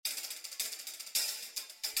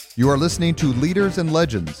You are listening to Leaders and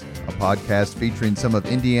Legends, a podcast featuring some of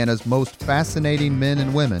Indiana's most fascinating men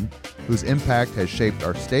and women whose impact has shaped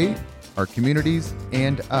our state, our communities,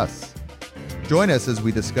 and us. Join us as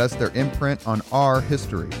we discuss their imprint on our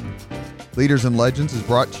history. Leaders and Legends is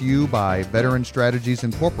brought to you by Veteran Strategies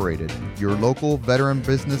Incorporated, your local veteran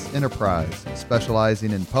business enterprise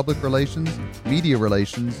specializing in public relations, media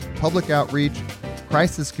relations, public outreach,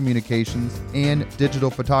 crisis communications, and digital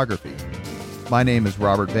photography. My name is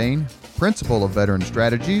Robert Vane, Principal of Veteran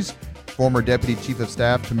Strategies, former Deputy Chief of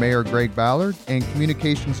Staff to Mayor Greg Ballard, and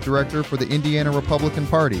Communications Director for the Indiana Republican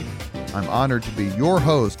Party. I'm honored to be your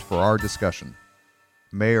host for our discussion.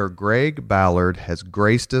 Mayor Greg Ballard has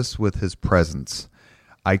graced us with his presence.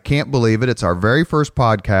 I can't believe it. It's our very first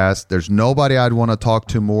podcast. There's nobody I'd want to talk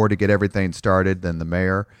to more to get everything started than the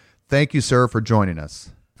mayor. Thank you, sir, for joining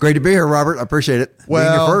us. Great to be here, Robert. I appreciate it. Being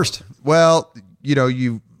here first. Well,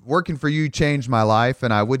 working for you changed my life,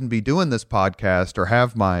 and I wouldn't be doing this podcast or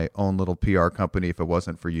have my own little PR company if it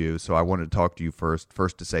wasn't for you. So I wanted to talk to you first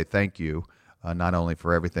to say thank you. Not only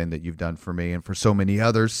for everything that you've done for me and for so many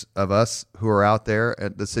others of us who are out there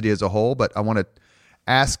at the city as a whole, but I want to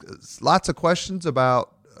ask lots of questions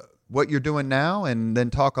about what you're doing now and then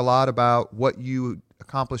talk a lot about what you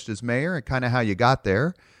accomplished as mayor and kind of how you got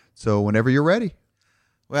there. So whenever you're ready.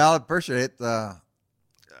 Well, I appreciate it.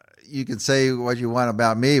 You can say what you want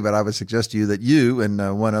about me, but I would suggest to you that you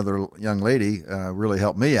and one other young lady really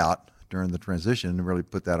helped me out during the transition and really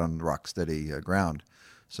put that on rock steady ground.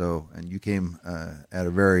 So, and you came at a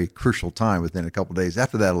very crucial time within a couple of days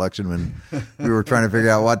after that election when we were trying to figure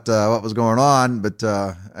out what was going on. But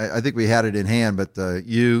I think we had it in hand. But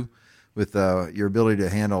you, with your ability to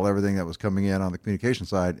handle everything that was coming in on the communication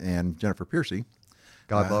side, and Jennifer Piercy,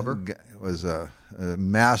 God love her, was a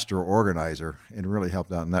master organizer and really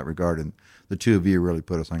helped out in that regard. And the two of you really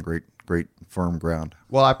put us on great firm ground.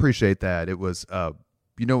 Well, I appreciate that. It was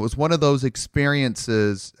it was one of those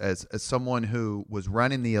experiences as someone who was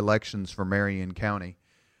running the elections for Marion County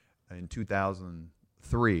in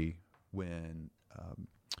 2003 when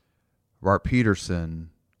Bart Peterson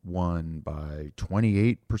won by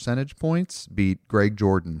 28 percentage points, beat Greg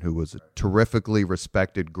Jordan, who was a terrifically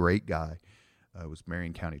respected, great guy, was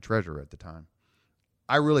Marion County treasurer at the time.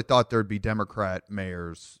 I really thought there'd be Democrat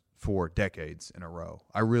mayors for decades in a row.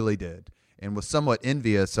 I really did. And was somewhat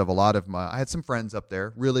envious of a lot of I had some friends up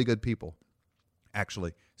there, really good people,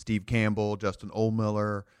 actually. Steve Campbell, Justin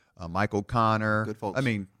Oldmiller, Mike O'Connor. Good folks. I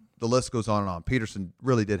mean, the list goes on and on. Peterson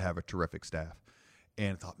really did have a terrific staff.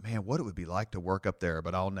 And I thought, man, what it would be like to work up there,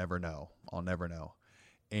 but I'll never know.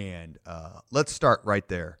 And let's start right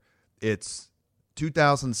there. It's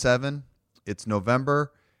 2007, it's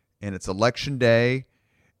November, and it's election day.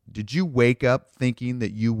 Did you wake up thinking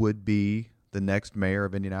that you would be the next mayor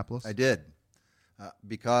of Indianapolis? I did,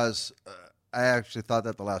 because I actually thought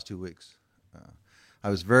that the last 2 weeks. I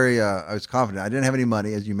was confident. I didn't have any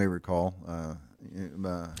money, as you may recall,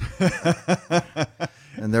 and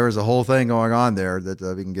there was a whole thing going on there that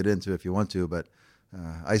we can get into if you want to. But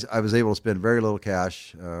I was able to spend very little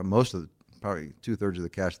cash. Probably 2/3 of the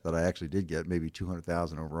cash that I actually did get, maybe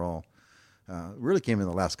 $200,000 overall, really came in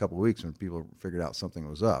the last couple of weeks when people figured out something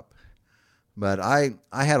was up. But I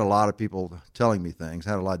had a lot of people telling me things. I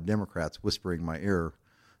had a lot of Democrats whispering in my ear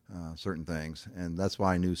certain things, and that's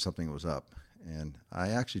why I knew something was up. And I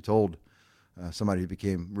actually told somebody who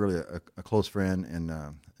became really a close friend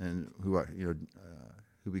and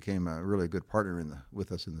who became a really good partner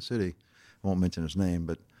with us in the city. I won't mention his name,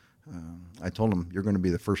 but I told him, "You're going to be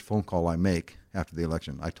the first phone call I make after the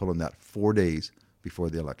election." I told him that 4 days before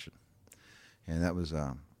the election, and that was.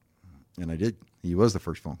 And I did. He was the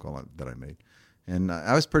first phone call that I made. And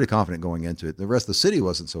I was pretty confident going into it. The rest of the city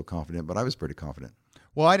wasn't so confident, but I was pretty confident.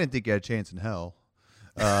 Well, I didn't think you had a chance in hell,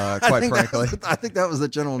 quite frankly. I think that was the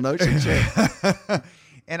general notion.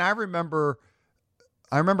 And I remember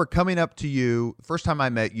coming up to you. The first time I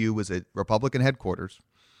met you was at Republican headquarters.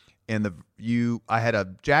 And I had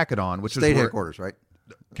a jacket on, which was state headquarters, right?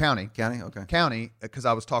 County. Okay. County, because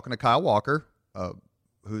I was talking to Kyle Walker,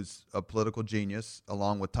 who's a political genius,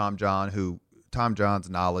 along with Tom John, Tom John's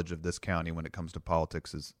knowledge of this county when it comes to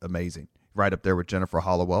politics is amazing. Right up there with Jennifer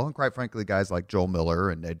Hollowell and, quite frankly, guys like Joel Miller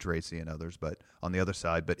and Ned Tracy and others, but on the other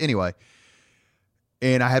side. But anyway,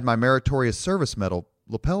 and I had my Meritorious Service Medal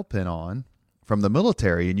lapel pin on from the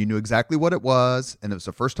military, and you knew exactly what it was, and it was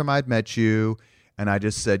the first time I'd met you. And I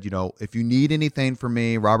just said, if you need anything from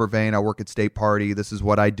me, Robert Vane, I work at State Party. This is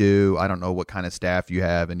what I do. I don't know what kind of staff you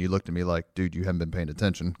have. And you looked at me like, dude, you haven't been paying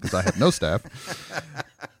attention because I have no staff.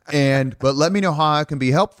 But let me know how I can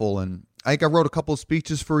be helpful. And I think I wrote a couple of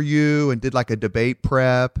speeches for you and did like a debate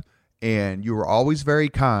prep. and you were always very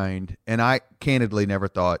kind. And I candidly never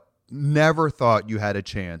thought you had a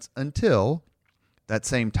chance until that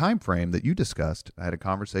same time frame that you discussed. I had a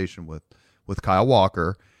conversation with Kyle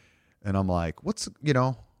Walker, and I'm like, what's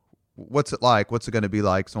it like? What's it going to be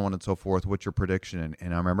like? So on and so forth. What's your prediction?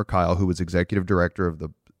 And I remember Kyle, who was executive director of the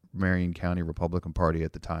Marion County Republican Party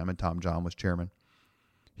at the time, and Tom John was chairman.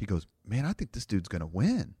 He goes, man, I think this dude's going to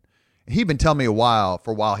win. And he'd been telling me for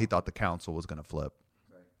a while he thought the council was going to flip.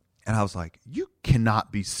 Right. And I was like, you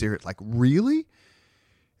cannot be serious. Like, really?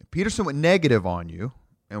 And Peterson went negative on you,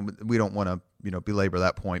 and we don't want to belabor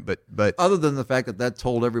that point, but other than the fact that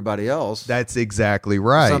told everybody else, that's exactly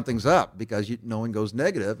right. Something's up, because no one goes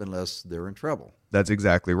negative unless they're in trouble. That's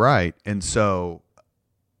exactly right. And so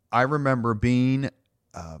I remember being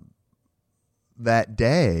that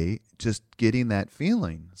day, just getting that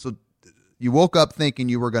feeling. So you woke up thinking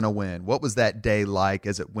you were going to win. What was that day like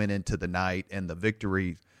as it went into the night and the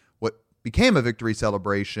victory, what became a victory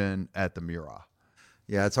celebration at the Murat?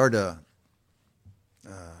 Yeah, it's hard to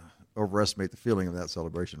overestimate the feeling of that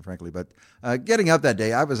celebration, frankly. But getting up that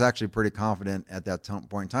day, I was actually pretty confident at that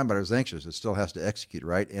point in time, but I was anxious. It still has to execute,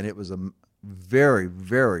 right? And it was a very,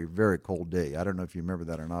 very, very cold day. I don't know if you remember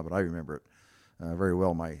that or not, but I remember it very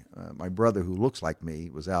well. My brother, who looks like me,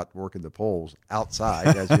 was out working the polls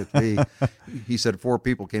outside, as if he said 4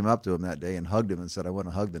 people came up to him that day and hugged him and said, I want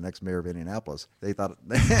to hug the next mayor of Indianapolis. They thought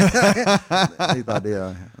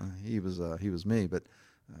yeah, he was me.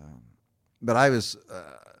 But I was,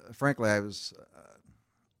 frankly, I was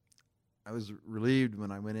relieved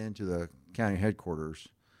when I went into the county headquarters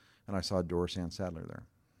and I saw Doris Ann Sadler there,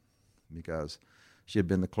 because she had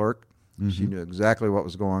been the clerk. Mm-hmm. She knew exactly what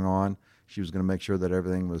was going on. She was going to make sure that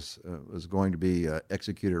everything was going to be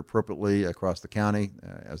executed appropriately across the county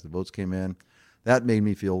as the votes came in. That made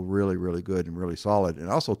me feel really, really good and really solid. And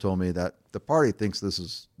also told me that the party thinks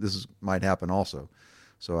this might happen also.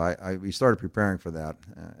 So we started preparing for that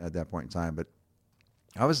at that point in time. But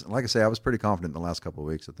I was pretty confident in the last couple of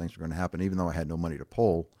weeks that things were going to happen, even though I had no money to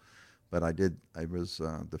poll. But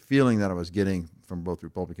the feeling that I was getting from both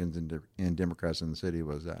Republicans and Democrats in the city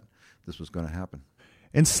was that this was going to happen.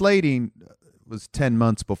 And slating was 10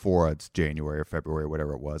 months before. It's January or February or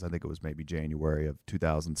whatever it was. I think it was maybe January of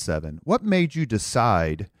 2007. What made you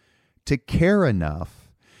decide to care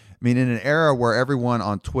enough? I mean, in an era where everyone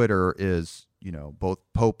on Twitter is, both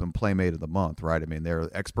Pope and Playmate of the Month, right? I mean, they're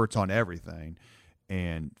experts on everything.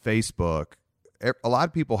 And Facebook, a lot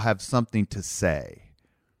of people have something to say.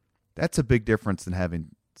 That's a big difference than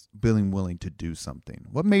being willing to do something.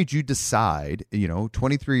 What made you decide,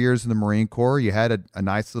 23 years in the Marine Corps, you had a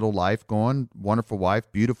nice little life going, wonderful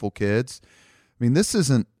wife, beautiful kids. I mean, this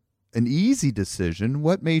isn't an easy decision.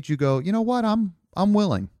 What made you go, you know what, I'm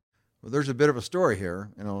willing? Well, there's a bit of a story here.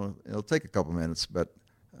 It'll take a couple minutes, but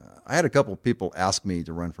I had a couple of people ask me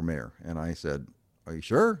to run for mayor, and I said, are you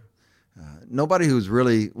sure? Nobody who's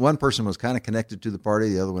really, one person was kind of connected to the party,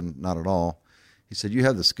 the other one not at all. He said, you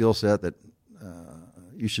have the skill set that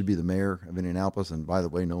you should be the mayor of Indianapolis. And by the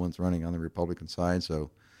way, no one's running on the Republican side,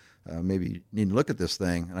 so maybe you need to look at this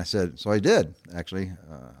thing. And I said, so I did, actually.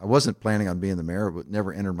 I wasn't planning on being the mayor, but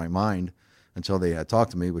never entered my mind until they had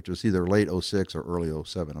talked to me, which was either late 06 or early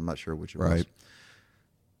 07. I'm not sure which it was.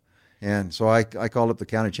 And so I called up the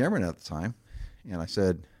county chairman at the time, and I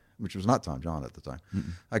said, which was not Tom John at the time.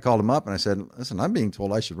 Mm-mm. I called him up and I said, listen, I'm being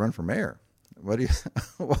told I should run for mayor. What do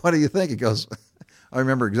you think? He goes, I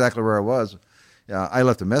remember exactly where I was. I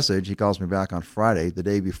left a message. He calls me back on Friday, the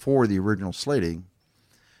day before the original slating.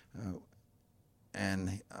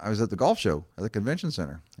 And I was at the golf show at the convention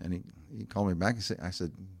center. And he called me back. I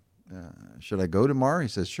said, should I go tomorrow? He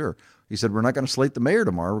says, sure. He said, we're not going to slate the mayor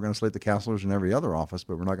tomorrow. We're going to slate the councilors in every other office,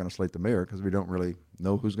 but we're not going to slate the mayor because we don't really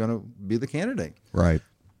know who's going to be the candidate. Right.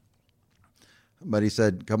 But he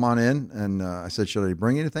said, come on in. And I said, should I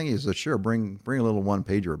bring anything? He said, sure, bring a little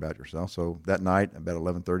one-pager about yourself. So that night, about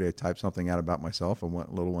 11:30, I typed something out about myself, a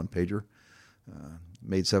little one-pager,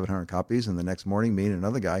 made 700 copies. And the next morning, me and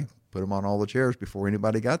another guy put them on all the chairs before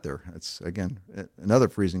anybody got there. It's, again, another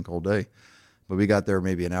freezing cold day. But we got there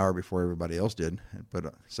maybe an hour before everybody else did and put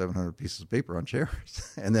 700 pieces of paper on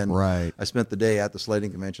chairs. And then I spent the day at the slating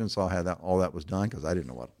convention, saw how all that was done, because I didn't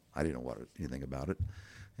know anything about it.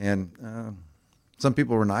 And some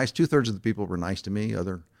people were nice. 2/3 of the people were nice to me.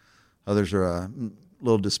 Others are a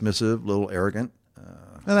little dismissive, a little arrogant.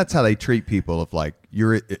 And that's how they treat people.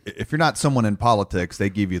 If you're not someone in politics, they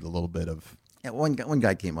give you the little bit of. Yeah, one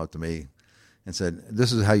guy came up to me and said,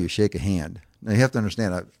 "This is how you shake a hand." Now you have to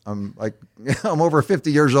understand, I'm over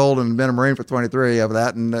 50 years old and been a Marine for 23 of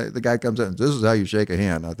that, and the guy comes in and says, "This is how you shake a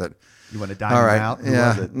hand." I thought, you want to dine him out?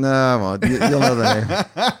 Yeah, no, well, you'll know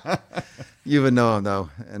the You would know him though,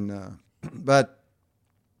 and but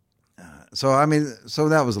so I mean, so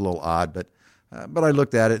that was a little odd, but I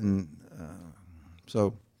looked at it, and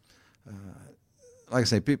so like I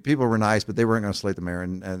say, people were nice, but they weren't going to select the mayor,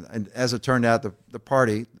 and as it turned out, the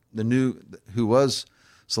party, who was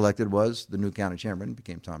selected was the new county chairman,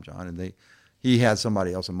 became Tom John, and he had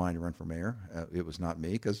somebody else in mind to run for mayor. It was not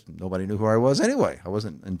me, because nobody knew who I was anyway. I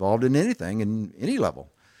wasn't involved in anything in any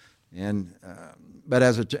level. And but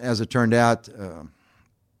as it turned out,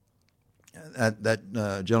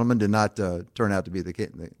 that gentleman did not turn out to be the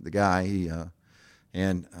guy.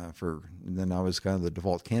 And then I was kind of the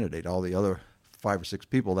default candidate. All the other 5 or 6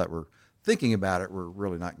 people that were thinking about it were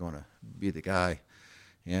really not going to be the guy.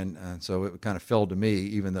 And so it kind of fell to me,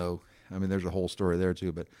 even though, I mean, there's a whole story there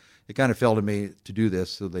too, but it kind of fell to me to do this.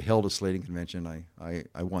 So they held a slating convention.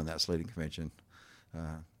 I won that slating convention.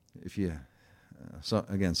 So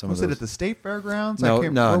again, some was of those. it at the state fairgrounds? No.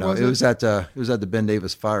 Was it was at the Ben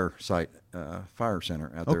Davis Fire Site, Fire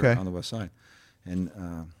Center out there on the west side. And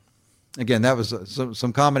again, that was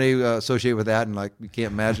some comedy associated with that, and like you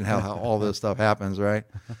can't imagine how all this stuff happens, right?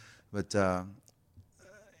 But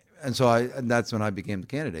and that's when I became the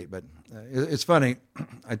candidate. But it's funny.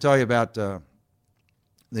 I tell you about the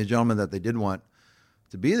gentleman that they did want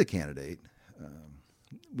to be the candidate.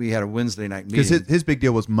 We had a Wednesday night meeting. Because his big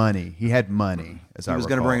deal was money. He had money, He was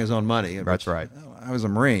going to bring his own money. That's right. I was a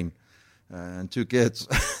Marine and 2 kids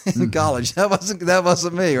in college. That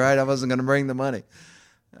wasn't me, right? I wasn't going to bring the money.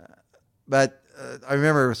 But I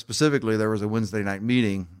remember specifically there was a Wednesday night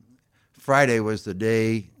meeting. Friday was the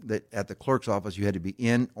day that at the clerk's office you had to be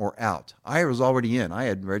in or out. I was already in. I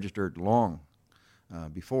had registered long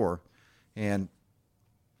before. And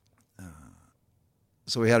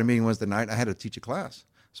so we had a meeting Wednesday night. I had to teach a class.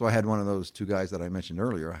 So I had one of those 2 guys that I mentioned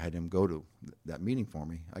earlier. I had him go to that meeting for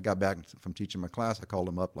me. I got back from teaching my class. I called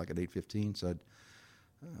him up like at 8:15, said,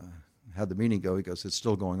 how'd the meeting go? He goes, it's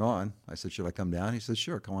still going on. I said, should I come down? He said,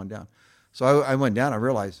 sure, come on down. So I went down. I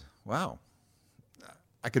realized, wow,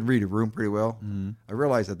 I could read a room pretty well. Mm-hmm. I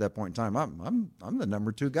realized at that point in time, I'm the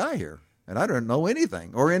number 2 guy here, and I don't know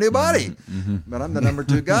anything or anybody, but I'm the number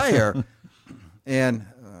 2 guy here. And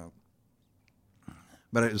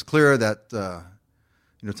but it was clear that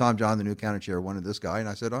Tom John, the new county chair, wanted this guy, and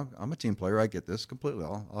I said, I'm a team player. I get this completely.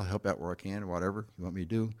 I'll help out where I can, or whatever you want me to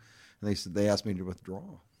do. And they asked me to withdraw,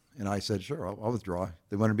 and I said, sure, I'll withdraw.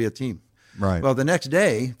 They wanted to be a team. Right. Well, the next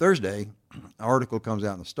day, Thursday, an article comes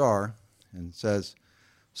out in the Star and says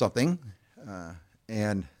something,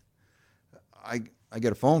 and I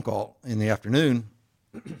get a phone call in the afternoon,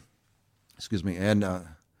 excuse me, and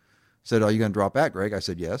said, are you going to drop out, Greg? I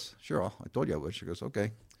said, yes, sure. I told you I would. She goes,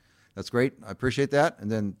 okay, that's great. I appreciate that. And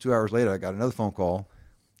then 2 hours later, I got another phone call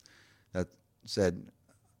that said,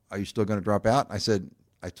 are you still going to drop out? I said,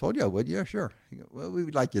 I told you I would. Yeah, sure. He goes, well, we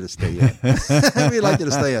would like you to stay in. We'd like you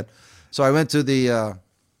to stay in. So I went to the,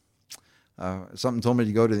 something told me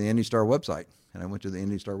to go to the Indy Star website. And I went to the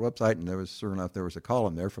Indy Star website, and sure enough, there was a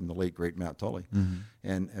column there from the late, great Matt Tully. Mm-hmm.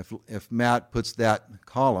 And if Matt puts that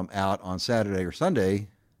column out on Saturday or Sunday,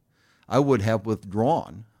 I would have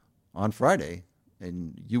withdrawn on Friday,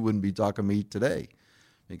 and you wouldn't be talking to me today,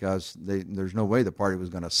 because there's no way the party was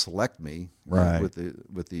going to select me with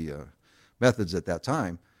the methods at that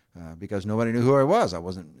time, because nobody knew who I was. I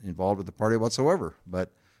wasn't involved with the party whatsoever.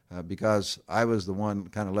 But because I was the one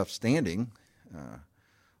kind of left standing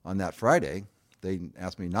on that Friday, they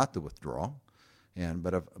asked me not to withdraw.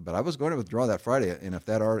 But I was going to withdraw that Friday, and if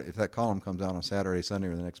that column comes out on Saturday, Sunday,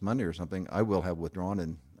 or the next Monday or something, I will have withdrawn,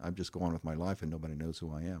 and I'm just going with my life, and nobody knows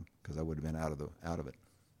who I am, because I would have been out of it.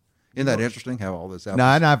 Isn't that interesting how all this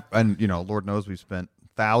happens? No, and Lord knows we've spent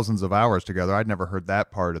thousands of hours together. I'd never heard that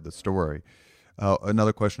part of the story.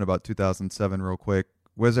 Another question about 2007, real quick.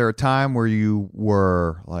 Was there a time where you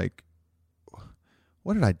were like,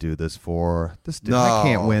 what did I do this for? I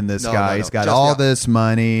can't win this guy. He's got all this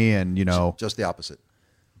money, and just the opposite.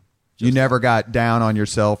 You never got down on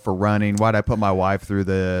yourself for running. Why'd I put my wife through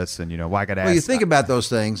this? And why I got asked. Well, you think about those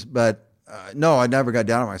things, but no, I never got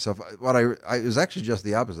down on myself. It was actually just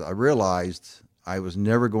the opposite. I realized I was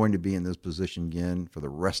never going to be in this position again for the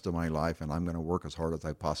rest of my life, and I'm going to work as hard as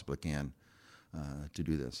I possibly can to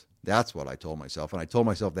do this. That's what I told myself, and I told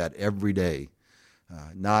myself that every day.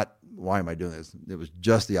 Not, why am I doing this? It was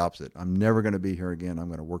just the opposite. I'm never going to be here again. I'm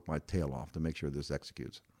going to work my tail off to make sure this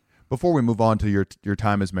executes. Before we move on to your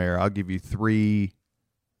time as mayor, I'll give you 3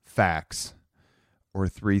 facts or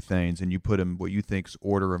 3 things, and you put them what you think's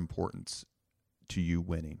order of importance to you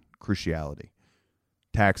winning. Cruciality.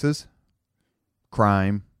 Taxes,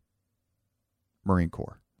 crime, Marine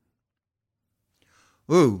Corps.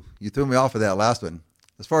 Ooh, you threw me off of that last one.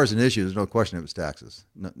 as far as an issue, there's no question it was taxes.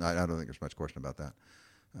 No, I don't think there's much question about that.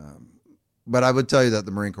 But I would tell you that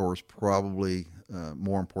the Marine Corps was probably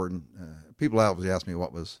more important. People always ask me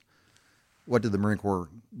what did the Marine Corps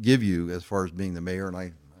give you as far as being the mayor,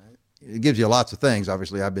 and it gives you lots of things.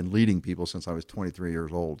 Obviously, I've been leading people since I was 23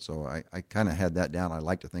 years old, so I kind of had that down. I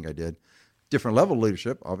like to think I did. Different level of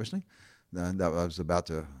leadership, obviously, that I was about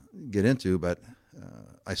to get into, but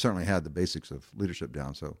I certainly had the basics of leadership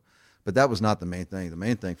down. So, but that was not the main thing. The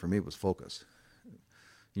main thing for me was focus.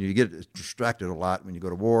 You get distracted a lot when you go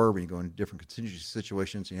to war, when you go into different contingency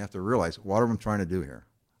situations, and you have to realize, what are we trying to do here?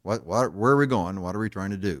 Where are we going? What are we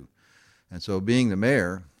trying to do? And so being the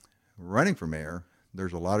mayor, running for mayor,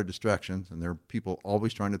 there's a lot of distractions, and there are people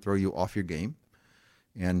always trying to throw you off your game.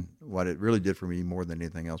 And what it really did for me more than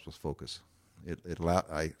anything else was focus. It allowed,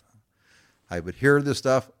 I would hear this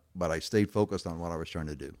stuff, but I stayed focused on what I was trying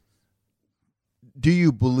to do. Do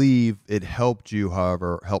you believe it helped you,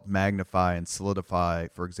 however, help magnify and solidify,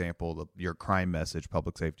 for example, your crime message,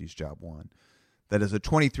 public safety's job one, that as a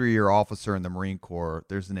 23-year officer in the Marine Corps,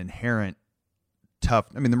 there's an inherent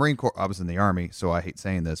the Marine Corps, I was in the Army, so I hate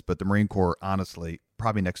saying this, but the Marine Corps, honestly,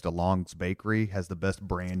 probably next to Long's Bakery, has the best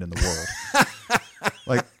brand in the world.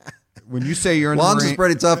 Like, when you say you're in Long's the Marine... is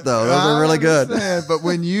pretty tough, though. Those are really good. But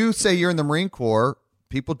when you say you're in the Marine Corps,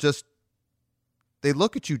 people just, they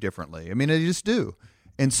look at you differently. I mean, they just do.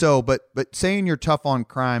 And so, but saying you're tough on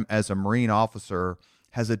crime as a Marine officer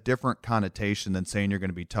has a different connotation than saying you're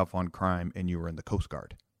going to be tough on crime and you were in the Coast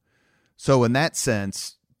Guard. So in that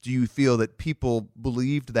sense, do you feel that people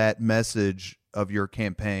believed that message of your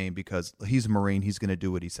campaign because he's a Marine, he's going to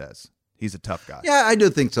do what he says? He's a tough guy. Yeah, I do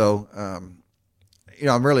think so.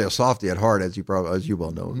 I'm really a softy at heart, as you well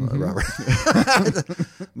know, Robert.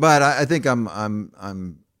 But I think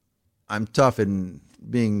I'm tough in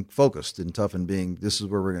being focused and tough in being, this is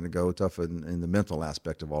where we're going to go, tough in the mental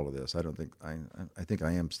aspect of all of this. I think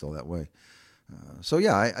I am still that way. So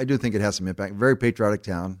yeah, I do think it has some impact. Very patriotic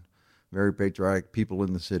town. Very patriotic people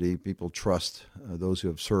in the city. People trust those who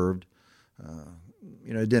have served.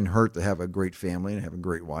 It didn't hurt to have a great family and have a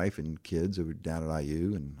great wife and kids who were down at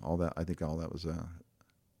IU and all that. I think all that was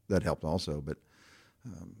that helped also.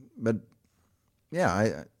 But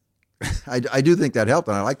yeah, I do think that helped,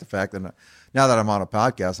 and I like the fact that now that I'm on a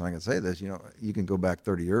podcast and I can say this, you can go back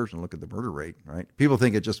 30 years and look at the murder rate. Right? People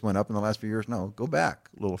think it just went up in the last few years. No, go back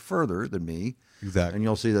a little further than me. Exactly. And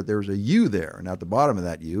you'll see that there's a U there. And at the bottom of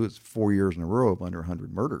that U is 4 years in a row of under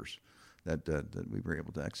 100 murders that we were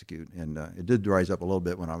able to execute. And it did rise up a little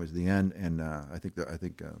bit when I was at the end. And I think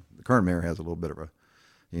the current mayor has a little bit of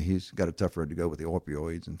he's got a tough road to go with the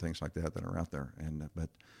opioids and things like that are out there. And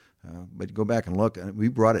but go back and look, and we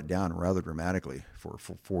brought it down rather dramatically for a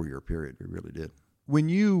 4-year period. We really did.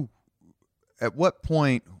 At what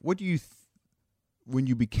point, when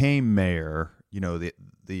you became mayor,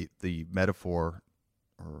 the metaphor,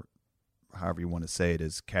 or however you want to say it,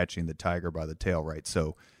 is catching the tiger by the tail, right?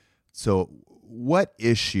 So what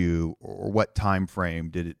issue or what time frame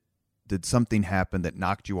did something happen that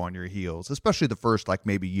knocked you on your heels, especially the first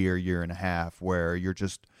maybe year and a half, where you're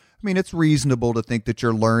just, it's reasonable to think that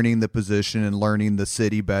you're learning the position and learning the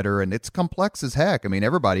city better, and it's complex as heck.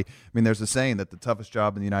 There's a saying that the toughest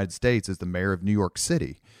job in the United States is the mayor of New York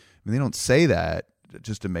City. They don't say that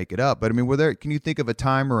just to make it up, but can you think of a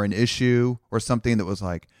time or an issue or something that was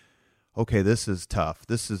like, okay, this is tough.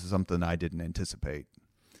 This is something I didn't anticipate.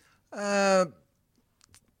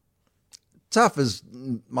 Tough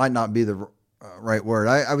might not be the right word.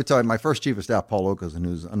 I would tell you, my first chief of staff, Paul Okeson,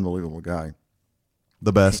 who's an unbelievable guy.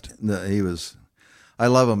 The best. He was. I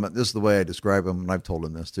love him. This is the way I describe him, and I've told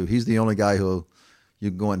him this too. He's the only guy who you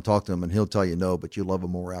can go and talk to him, and he'll tell you no, but you love him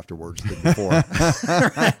more afterwards than before.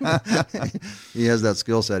 He has that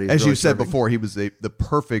skill set. As you said before, he was the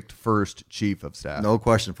perfect first chief of staff. No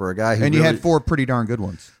question, for a guy who. And you had 4 pretty darn good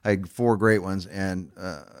ones. I had 4 great ones, and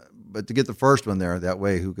but to get the first one there that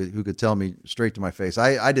way, who could tell me straight to my face.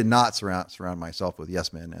 I did not surround myself with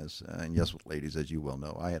yes men and yes ladies, as you well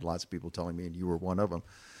know. I had lots of people telling me, and you were one of them.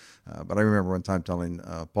 But I remember one time telling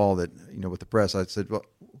Paul that with the press, I said, "Well,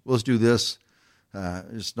 let's do this.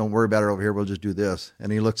 Just don't worry about it over here. We'll just do this." And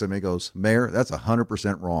he looks at me and goes, "Mayor, that's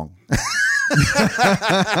 100% wrong."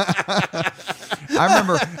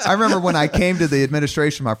 I remember when I came to the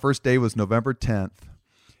administration, my first day was November 10th.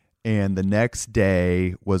 And the next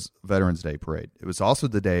day was Veterans Day parade. It was also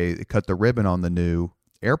the day they cut the ribbon on the new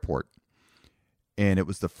airport. And it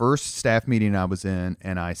was the first staff meeting I was in.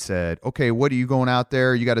 And I said, okay, what are you going out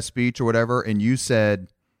there? You got a speech or whatever? And you said,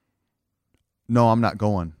 no, I'm not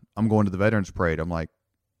going. I'm going to the Veterans Parade. I'm like,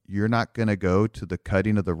 you're not going to go to the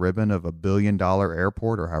cutting of the ribbon of $1 billion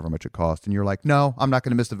airport or however much it cost. And you're like, no, I'm not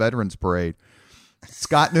going to miss the Veterans Parade.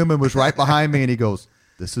 Scott Newman was right behind me and he goes,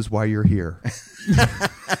 this is why you're here.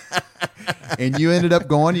 And you ended up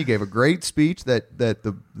going. You gave a great speech that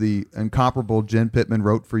the incomparable Jen Pittman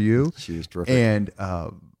wrote for you. She was terrific. And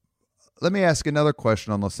let me ask another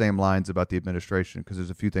question on the same lines about the administration, because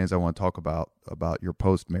there's a few things I want to talk about your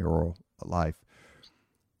post-mayoral life.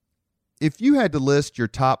 If you had to list your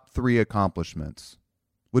top 3 accomplishments,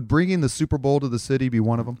 would bringing the Super Bowl to the city be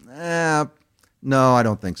one of them? No, I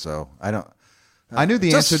don't think so. I don't. I knew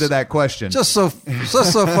the answer to that question. Just so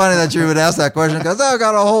funny that you would ask that question, because I've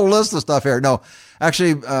got a whole list of stuff here. No,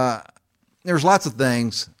 actually, there's lots of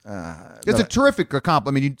things. It's a terrific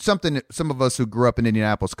accomplishment. I mean, something some of us who grew up in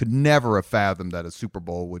Indianapolis could never have fathomed that a Super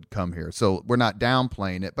Bowl would come here. So we're not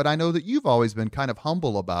downplaying it, but I know that you've always been kind of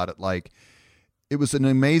humble about it. Like, it was an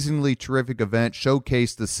amazingly terrific event,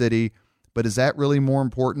 showcased the city, but is that really more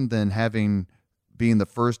important than being the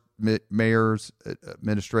first mayor's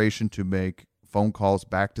administration to make phone calls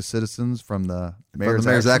back to citizens from the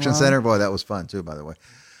Mayor's Action Center? Boy, that was fun too, by the way.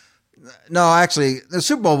 No, actually, the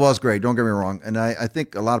Super Bowl was great. Don't get me wrong. And I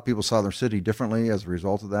think a lot of people saw their city differently as a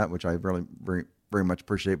result of that, which I really very, very much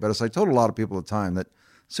appreciate. But as I told a lot of people at the time, that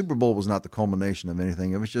Super Bowl was not the culmination of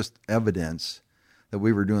anything. It was just evidence that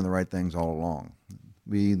we were doing the right things all along.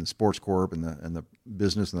 We, the sports corp and the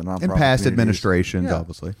business and the nonprofit and past administrations,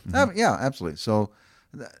 obviously. Mm-hmm. Yeah, absolutely. So,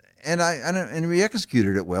 and we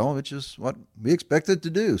executed it well, which is what we expected to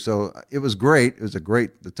do. So it was great. It was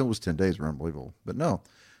those 10 days were unbelievable. But no,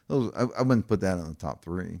 I wouldn't put that in the top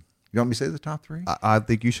 3. You want me to say the top 3? I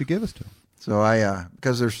think you should give us 2. So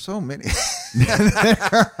because there's so many.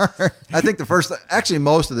 I think actually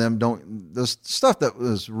most of them don't. The stuff that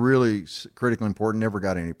was really critically important never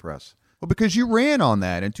got any press. Well, because you ran on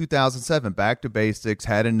that in 2007, back to basics,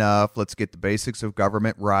 had enough. Let's get the basics of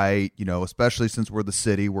government right. Especially since we're the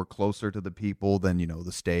city, we're closer to the people than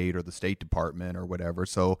the state or the State Department or whatever.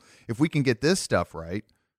 So if we can get this stuff right,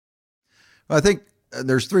 well, I think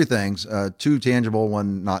there's 3 things: 2 tangible,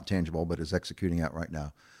 1 not tangible, but is executing out right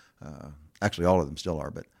now. Actually, all of them still are,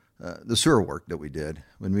 but the sewer work that we did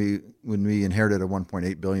when we inherited a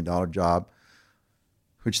 $1.8 billion job,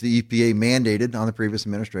 which the EPA mandated on the previous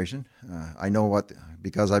administration. I know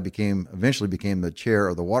because I eventually became the chair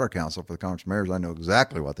of the Water Council for the Conference of Mayors. I know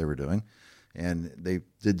exactly what they were doing, and they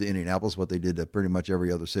did to Indianapolis what they did to pretty much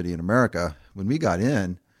every other city in America. When we got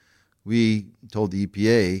in, we told the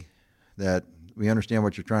EPA that we understand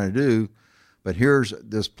what you're trying to do, but here's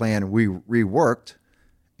this plan we reworked.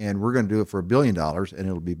 And we're going to do it for $1 billion, and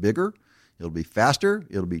it'll be bigger, it'll be faster,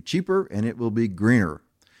 it'll be cheaper, and it will be greener.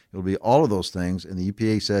 It'll be all of those things. And the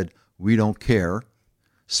EPA said, we don't care,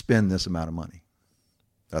 spend this amount of money.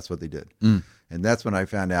 That's what they did. And that's when I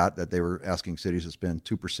found out that they were asking cities to spend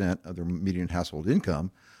 2% of their median household income,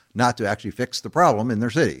 not to actually fix the problem in their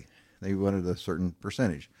city. They wanted a certain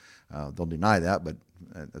percentage. They'll deny that, but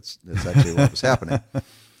that's actually what was happening.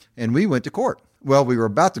 And we went to court. Well, we were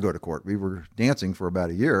about to go to court. We were dancing for about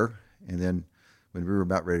a year. And then when we were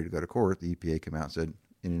about ready to go to court, the EPA came out and said,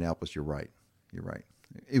 Indianapolis, you're right. You're right.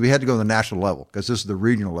 We had to go to the national level because this is the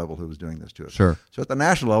regional level who was doing this to us. Sure. So at the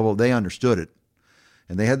national level, they understood it.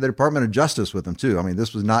 And they had the Department of Justice with them, too. I mean,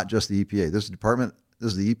 this was not just the EPA. This is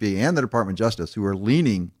the EPA and the Department of Justice who were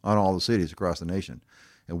leaning on all the cities across the nation.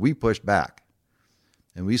 And we pushed back.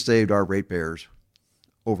 And we saved our ratepayers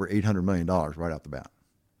over $800 million right off the bat.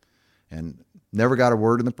 And never got a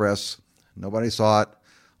word in the press. Nobody saw it.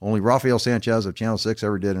 Only Rafael Sanchez of Channel 6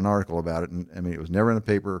 ever did an article about it. And I mean, it was never in the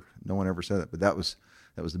paper. No one ever said it. But that was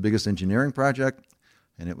the biggest engineering project,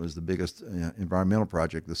 and it was the biggest environmental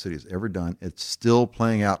project the city has ever done. It's still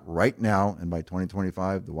playing out right now, and by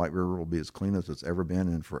 2025, the White River will be as clean as it's ever been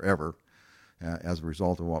in forever as a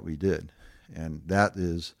result of what we did. And that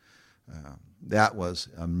was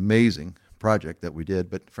an amazing project that we did,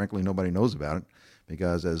 but frankly, nobody knows about it.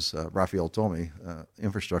 Because as Rafael told me,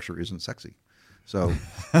 infrastructure isn't sexy. So,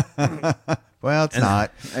 well, it's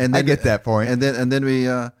not. And I get that point. And then we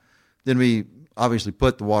obviously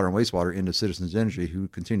put the water and wastewater into Citizens Energy, who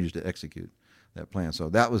continues to execute that plan. So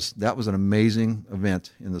that was an amazing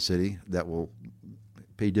event in the city that will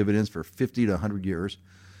pay dividends for 50 to 100 years.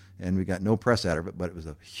 And we got no press out of it, but it was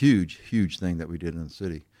a huge, huge thing that we did in the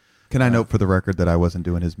city. Can I note for the record that I wasn't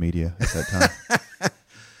doing his media at that time?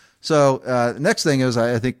 So the next thing is,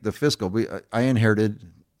 I think the fiscal. I inherited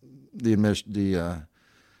the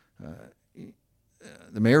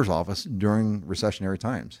mayor's office during recessionary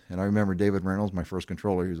times, and I remember David Reynolds, my first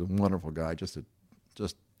controller. He was a wonderful guy, just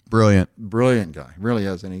brilliant guy, really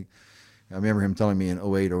is. And I remember him telling me in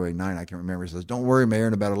 08 or 09, I can't remember. He says, "Don't worry, Mayor.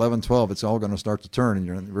 In about 11, 12, it's all going to start to turn,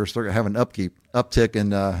 and we're starting to have an uptick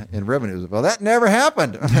in revenues." Well, that never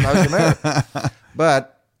happened when I was the mayor.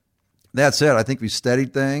 But that said, I think we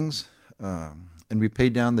steadied things, and we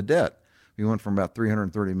paid down the debt. We went from about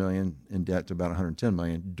 $330 million in debt to about $110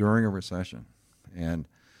 million during a recession, and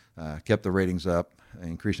kept the ratings up,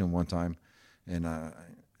 increased them one time, and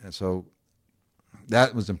so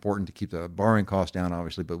that was important to keep the borrowing costs down,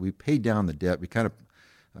 obviously. But we paid down the debt. We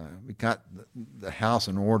we got the house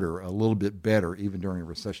in order a little bit better, even during a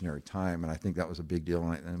recessionary time, and I think that was a big deal.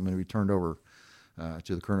 And when we turned over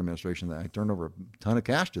to the current administration, I turned over a ton of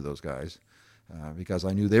cash to those guys. Because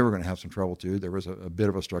I knew they were going to have some trouble too. There was a bit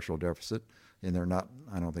of a structural deficit in there.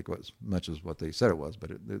 I don't think it was much as what they said it was,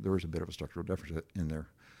 but there was a bit of a structural deficit in there.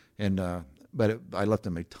 And I left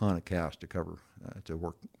them a ton of cash to cover to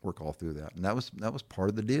work all through that, and that was part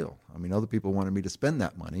of the deal. I mean, other people wanted me to spend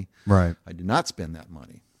that money. Right. I did not spend that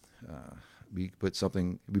money. We put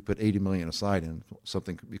 $80 million aside in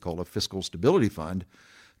something we call a fiscal stability fund.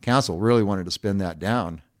 Council really wanted to spend that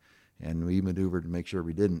down, and we maneuvered to make sure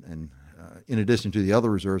we didn't. And in addition to the other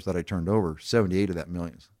reserves that I turned over, 78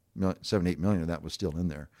 million of that was still in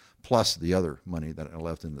there, plus the other money that I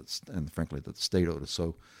left and frankly that the state owed us.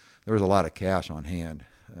 So there was a lot of cash on hand,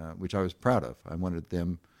 which I was proud of. I wanted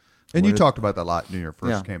them. And you talked about that a lot in your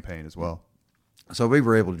first campaign as well. So we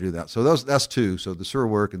were able to do that. So that's two. So the sewer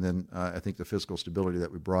work, and then I think the fiscal stability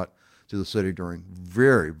that we brought to the city during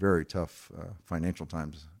very, very tough financial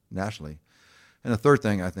times nationally. And the third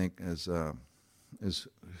thing I think is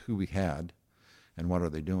who we had and what are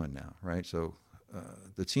they doing now, right? So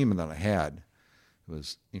the team that I had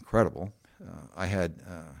was incredible. I had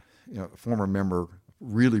a former member,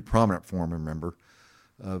 really prominent former member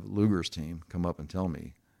of Lugar's team come up and tell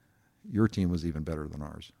me, "Your team was even better than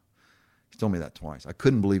ours." He told me that twice. I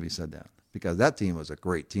couldn't believe he said that, because that team was a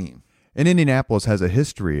great team. And Indianapolis has a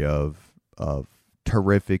history of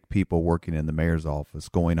terrific people working in the mayor's office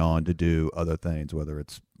going on to do other things, whether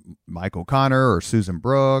it's Mike O'Connor or Susan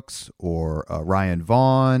Brooks or Ryan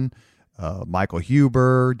Vaughn, Michael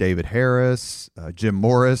Huber, David Harris, Jim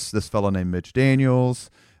Morris, this fellow named Mitch Daniels.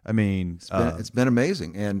 I mean, it's been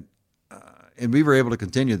amazing, and we were able to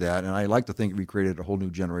continue that. And I like to think we created a whole new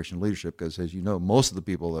generation of leadership, because, as you know, most of the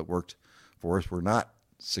people that worked for us were not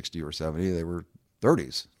 60 or 70; they were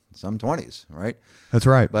 30s, some 20s, right? That's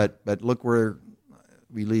right. But look where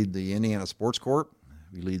we lead: the Indiana Sports Corp.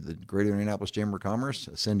 We lead the Greater Indianapolis Chamber of Commerce,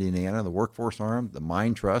 Ascend Indiana, the Workforce Arm, the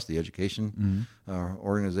Mind Trust, the education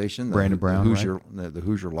organization, Brandon Brown, the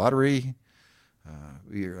Hoosier Lottery.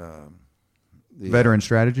 The Veteran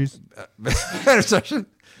Strategies.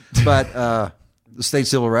 But the State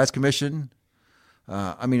Civil Rights Commission.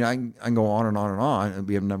 I mean, I can go on and on and on. And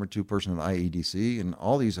we have number 2 person at IEDC, and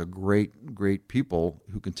all these are great, great people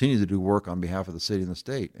who continue to do work on behalf of the city and the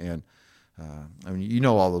state. And I mean, you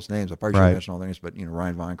know all those names. I probably should mention all their names, but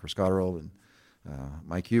Ryan Vine, Chris Cotterill, and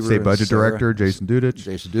Mike Huber, State Budget Director Jason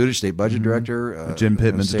Dudich, State Budget Director. Jim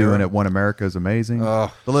Pittman's doing it. One America is amazing.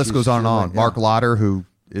 The list goes on and on. Mark Lotter, who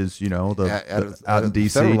is out in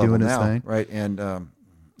D.C. doing his thing, right? And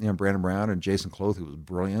Brandon Brown and Jason Cloth, who was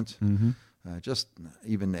brilliant. Just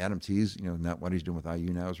even Adam Tees, what he's doing with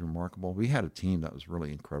IU now is remarkable. We had a team that was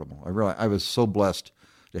really incredible. I was so blessed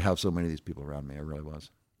to have so many of these people around me. I really was.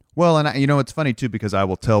 Well, and it's funny too, because I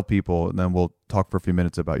will tell people, and then we'll talk for a few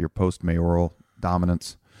minutes about your post-mayoral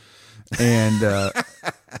dominance. And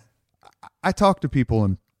I talk to people,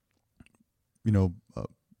 and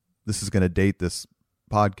this is going to date this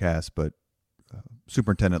podcast, but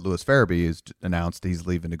Superintendent Louis Farabee has announced he's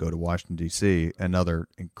leaving to go to Washington, D.C., another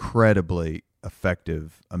incredibly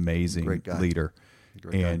effective, amazing leader.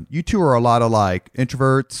 And you two are a lot alike.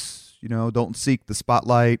 Introverts, don't seek the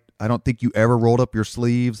spotlight. I don't think you ever rolled up your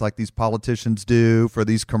sleeves like these politicians do for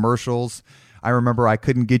these commercials. I remember I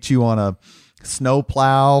couldn't get you on a snow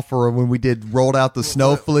plow for when we rolled out the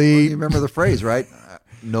snow fleet. You remember the phrase, right?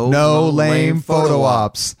 No lame photo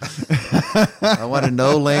ops. I wanted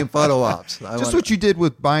no lame photo ops. What you did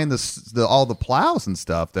with buying all the plows and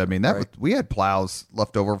stuff. I mean, we had plows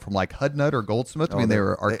left over from like Hudnut or Goldsmith. They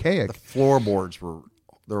were archaic. The floorboards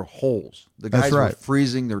they're holes. The guys were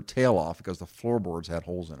freezing their tail off because the floorboards had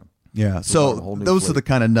holes in them. Yeah. So those are the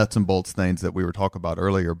kind of nuts and bolts things that we were talking about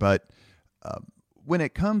earlier. But when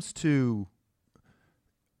it comes to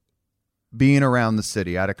being around the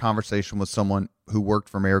city, I had a conversation with someone who worked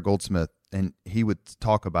for Mayor Goldsmith, and he would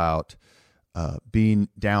talk about being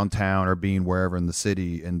downtown or being wherever in the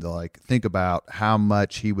city, and think about how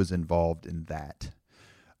much he was involved in that.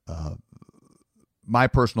 my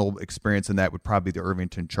personal experience in that would probably be the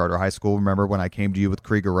Irvington Charter High School. Remember when I came to you with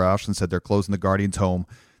Krieger Roush and said they're closing the Guardians home?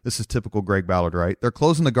 This is typical Greg Ballard, right? They're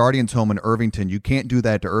closing the Guardians home in Irvington. You can't do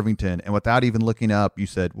that to Irvington. And without even looking up, you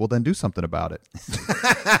said, well, then do something about it.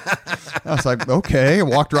 I was like, okay. I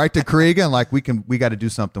walked right to Krieger and like, we got to do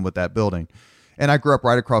something with that building. And I grew up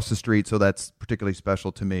right across the street, so that's particularly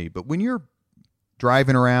special to me. But when you're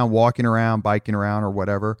driving around, walking around, biking around, or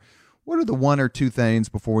whatever, what are the one or two things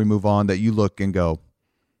before we move on that you look and go,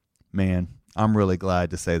 man, I'm really glad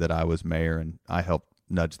to say that I was mayor and I helped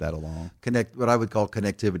nudge that along? What I would call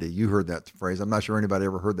connectivity. You heard that phrase. I'm not sure anybody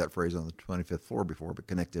ever heard that phrase on the 25th floor before, but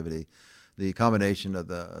connectivity. The combination of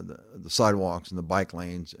the sidewalks and the bike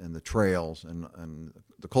lanes and the trails and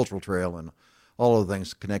the cultural trail and all of the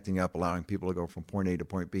things connecting up, allowing people to go from point A to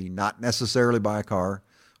point B, not necessarily by a car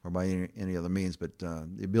or by any other means, but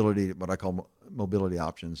the ability, what I call mobility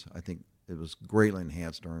options, I think it was greatly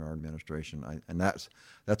enhanced during our administration. And that's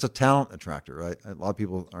a talent attractor, right? A lot of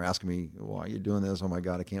people are asking me, why are you doing this? Oh my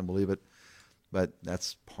God, I can't believe it. But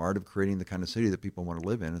that's part of creating the kind of city that people want to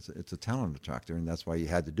live in. It's a talent attractor, and that's why you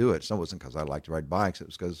had to do it. So it wasn't because I liked to ride bikes. It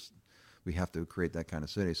was because we have to create that kind of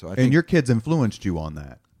city. So I think your kids influenced you on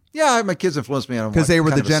that. Yeah, my kids influenced me on because they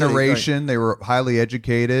were the generation. City, right? They were highly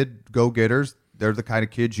educated, go-getters. They're the kind of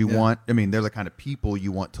kids you want. I mean, they're the kind of people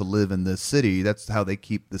you want to live in this city. That's how they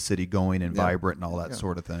keep the city going and vibrant and all that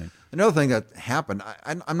sort of thing. Another thing that happened,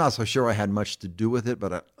 I'm not so sure I had much to do with it,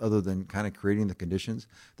 but other than kind of creating the conditions,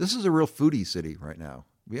 this is a real foodie city right now.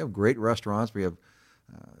 We have great restaurants. We have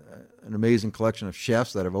an amazing collection of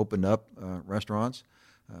chefs that have opened up restaurants.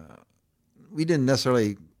 We didn't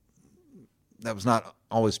necessarily, that was not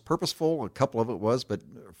always purposeful. A couple of it was, but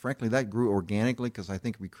frankly, that grew organically because I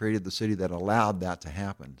think we created the city that allowed that to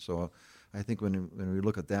happen. So I think when we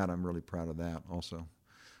look at that, I'm really proud of that also.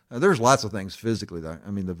 There's lots of things physically. The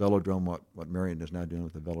Velodrome, what Marion is now doing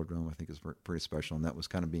with the Velodrome, I think is pretty special, and that was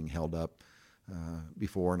kind of being held up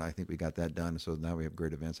before, and I think we got that done. So now we have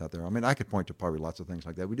great events out there. I mean, I could point to probably lots of things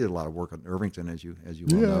like that. We did a lot of work in Irvington, as you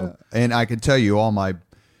well know. And I can tell you, all my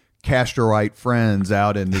Castorite friends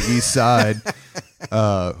out in the east side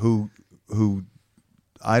who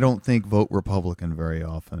I don't think vote Republican very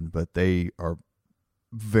often, but they are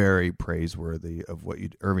very praiseworthy of what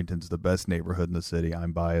Irvington's the best neighborhood in the city.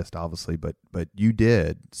 I'm biased, obviously, but you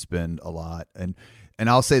did spend a lot, and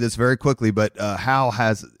I'll say this very quickly. But Hal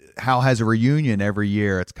has a reunion every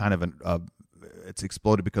year. It's kind of it's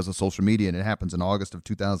exploded because of social media, and it happens in August of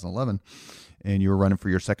 2011. And you were running for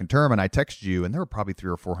your second term, and I texted you, and there were probably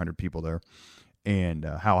 300 or 400 people there, and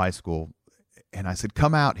Howe High School, and I said,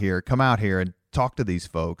 come out here and talk to these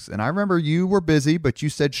folks. And I remember you were busy, but you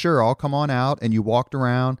said, sure, I'll come on out, and you walked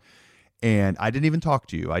around, and I didn't even talk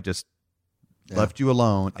to you. I just left you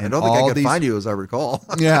alone. And I don't think I could find you, as I recall.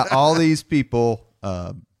 Yeah, all these people,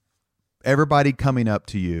 everybody coming up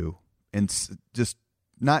to you, and just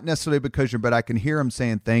not necessarily because but I can hear them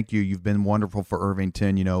saying, thank you. You've been wonderful for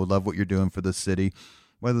Irvington. Love what you're doing for the city.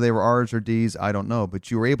 Whether they were R's or D's, I don't know.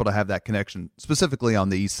 But you were able to have that connection, specifically on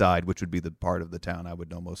the east side, which would be the part of the town I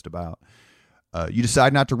would know most about. You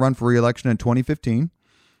decided not to run for re-election in 2015,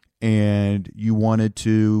 and you wanted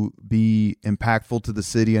to be impactful to the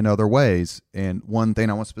city in other ways. And one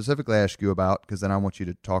thing I want to specifically ask you about, because then I want you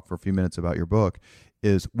to talk for a few minutes about your book,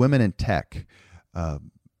 is women in tech.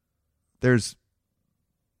 There's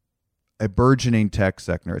a burgeoning tech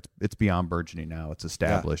sector. It's beyond burgeoning now. It's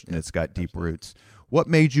established and it's got deep roots. What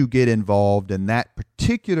made you get involved in that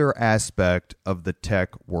particular aspect of the tech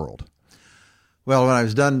world? Well, when I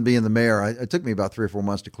was done being the mayor, it took me about 3 or 4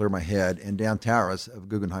 months to clear my head. And Dan Towers of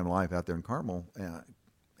Guggenheim Life out there in Carmel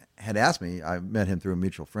had asked me, I met him through a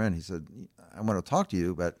mutual friend. He said, I want to talk to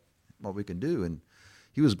you about what we can do. And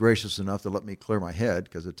he was gracious enough to let me clear my head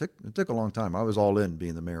because it took a long time. I was all in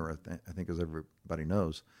being the mayor, I think as everybody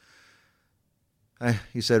knows.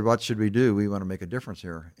 He said, what should we do? We want to make a difference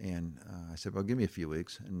here. And I said, well, give me a few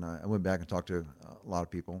weeks. And I went back and talked to a lot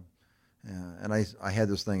of people. And I had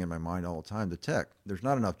this thing in my mind all the time, the tech. There's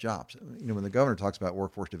not enough jobs. When the governor talks about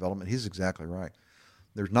workforce development, he's exactly right.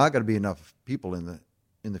 There's not going to be enough people in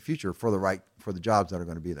the future for the jobs that are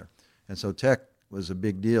going to be there. And so tech was a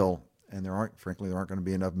big deal. And there aren't going to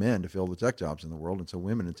be enough men to fill the tech jobs in the world. And so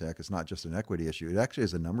women in tech is not just an equity issue. It actually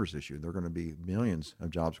is a numbers issue. There are going to be millions of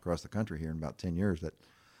jobs across the country here in about 10 years that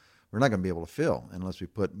we're not going to be able to fill unless we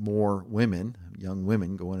put more women, young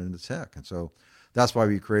women, going into tech. And so that's why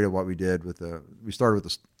we created what we did we started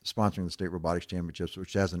with sponsoring the State Robotics Championships,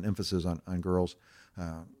 which has an emphasis on girls.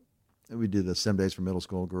 We did the STEM Days for middle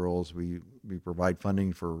school girls. We provide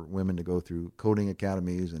funding for women to go through coding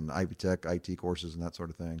academies and Ivy Tech IT courses and that sort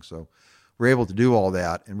of thing. So we're able to do all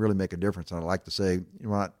that and really make a difference. And I like to say,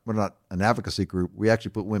 we're not an advocacy group. We actually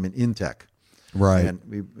put women in tech. Right. And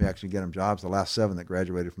we actually get them jobs. The last 7 that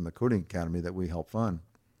graduated from the coding academy that we help fund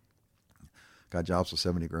got jobs for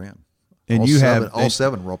 $70,000. And all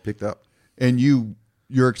 7 were all picked up. And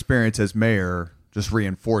your experience as mayor just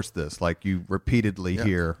reinforced this, like you repeatedly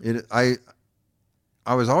hear.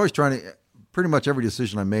 I was always trying to, pretty much every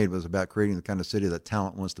decision I made was about creating the kind of city that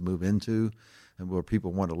talent wants to move into and where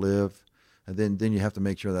people want to live. And then you have to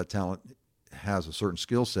make sure that talent has a certain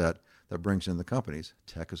skill set that brings in the companies.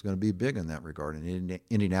 Tech is going to be big in that regard. And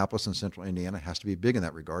Indianapolis and central Indiana has to be big in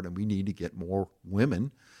that regard. And we need to get more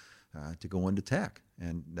women to go into tech.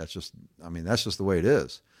 And that's just the way it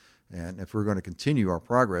is. And if we're going to continue our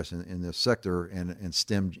progress in this sector and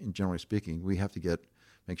STEM, generally speaking, we have to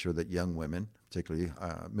make sure that young women, particularly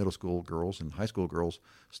middle school girls and high school girls,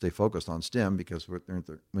 stay focused on STEM because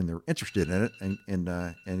when they're interested in it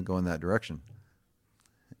and go in that direction.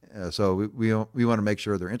 So we want to make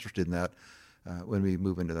sure they're interested in that when we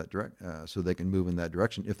move into that so they can move in that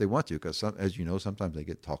direction if they want to. Because as you know, sometimes they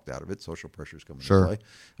get talked out of it. Social pressures come into play,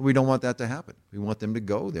 and we don't want that to happen. We want them to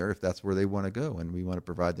go there if that's where they want to go, and we want to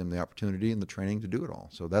provide them the opportunity and the training to do it all.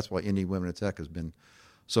 So that's why Indy Women in Tech has been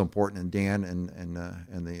so important, and Dan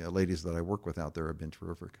and the ladies that I work with out there have been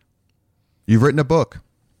terrific. You've written a book.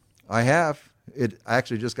 I have. I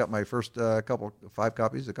actually just got my first 5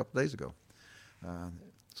 copies a couple days ago.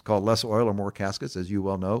 It's called Less Oil or More Caskets, as you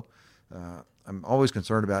well know. I'm always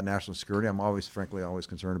concerned about national security. I'm always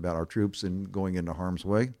concerned about our troops and going into harm's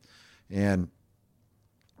way. And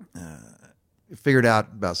figured out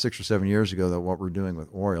about 6 or 7 years ago that what we're doing with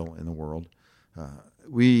oil in the world,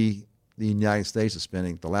 the United States is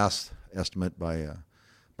spending, the last estimate by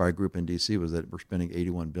a group in D.C. was that we're spending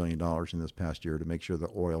 $81 billion in this past year to make sure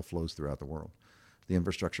that oil flows throughout the world, the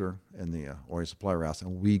infrastructure and the oil supply routes,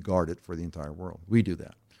 and we guard it for the entire world. We do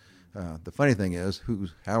that. The funny thing is,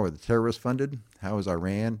 how are the terrorists funded? How is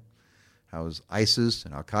Iran? How is ISIS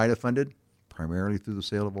and Al-Qaeda funded? Primarily through the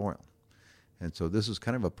sale of oil. And so this is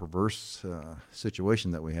kind of a perverse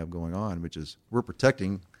situation that we have going on, which is we're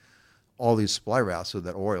protecting all these supply routes so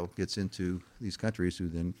that oil gets into these countries who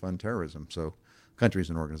then fund terrorism. So countries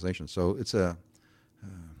and organizations. So it's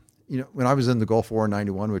when I was in the Gulf War in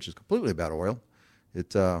 '91, which is completely about oil,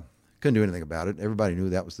 couldn't do anything about it. Everybody knew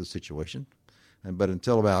that was the situation. But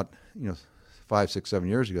until about 5, 6, 7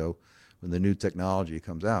 years ago, when the new technology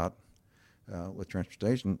comes out with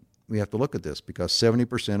transportation, we have to look at this because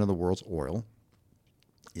 70% of the world's oil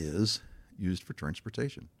is used for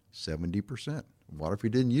transportation. 70%. What if we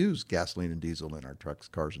didn't use gasoline and diesel in our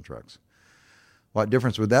cars and trucks? What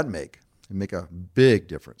difference would that make? It'd make a big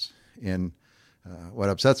difference. And what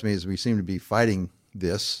upsets me is we seem to be fighting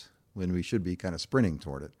this when we should be kind of sprinting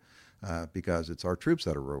toward it. Because it's our troops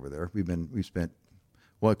that are over there. We've spent,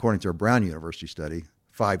 according to a Brown University study,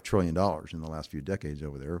 $5 trillion in the last few decades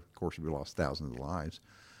over there. Of course, we lost thousands of lives.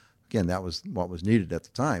 Again, that was what was needed at the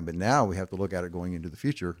time. But now we have to look at it going into the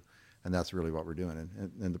future, and that's really what we're doing.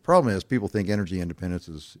 And the problem is people think energy independence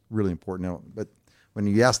is really important now. But when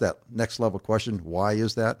you ask that next level question, why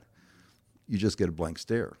is that? You just get a blank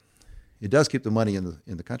stare. It does keep the money in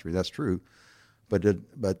the country. That's true. But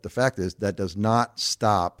the fact is that does not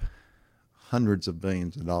stop hundreds of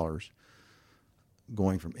billions of dollars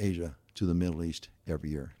going from Asia to the Middle East every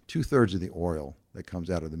year. 2/3 of the oil that comes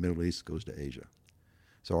out of the Middle East goes to Asia.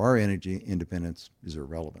 So our energy independence is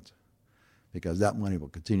irrelevant because that money will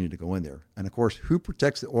continue to go in there. And of course, who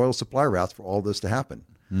protects the oil supply routes for all this to happen?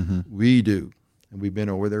 Mm-hmm. We do. And we've been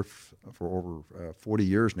over there for over 40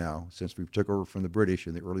 years now, since we took over from the British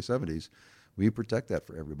in the early 70s. We protect that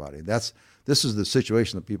for everybody. This is the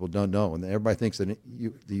situation that people don't know. And everybody thinks that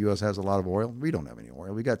the U.S. has a lot of oil. We don't have any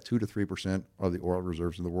oil. We got 2 to 3% of the oil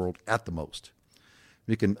reserves in the world at the most.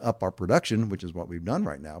 We can up our production, which is what we've done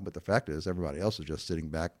right now. But the fact is everybody else is just sitting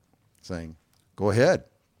back saying, go ahead,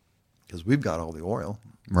 because we've got all the oil.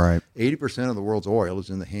 Right. 80% of the world's oil is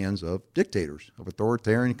in the hands of dictators, of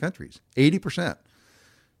authoritarian countries. 80%.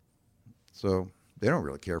 So they don't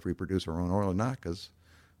really care if we produce our own oil or not because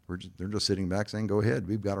they're just sitting back saying, go ahead,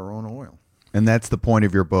 we've got our own oil. And that's the point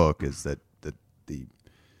of your book, is that the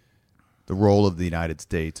role of the United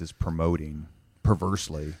States is promoting,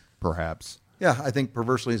 perversely, perhaps. Yeah, I think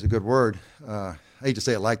perversely is a good word. I hate to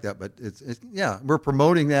say it like that, but we're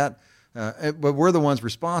promoting that. But we're the ones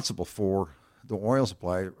responsible for the oil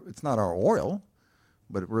supply. It's not our oil,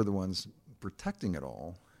 but we're the ones protecting it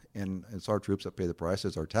all. And it's our troops that pay the price.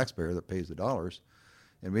 It's our taxpayer that pays the dollars.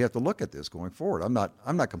 And we have to look at this going forward. I'm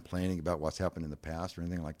not complaining about what's happened in the past or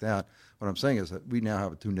anything like that. What I'm saying is that we now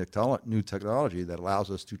have a new technology that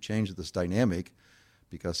allows us to change this dynamic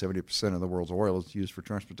because 70% of the world's oil is used for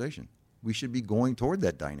transportation. We should be going toward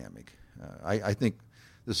that dynamic. I think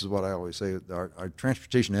this is what I always say, our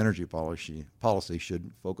transportation energy policy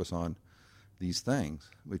should focus on these things,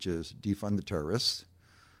 which is defund the terrorists,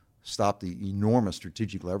 stop the enormous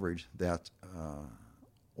strategic leverage that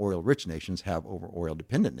oil-rich nations have over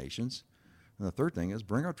oil-dependent nations. And the third thing is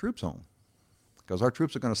bring our troops home, because our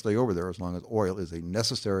troops are going to stay over there as long as oil is a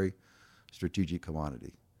necessary strategic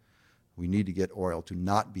commodity. We need to get oil to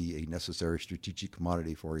not be a necessary strategic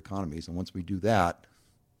commodity for economies. And once we do that,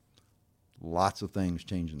 lots of things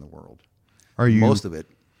change in the world. Most of it,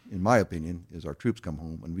 in my opinion, is our troops come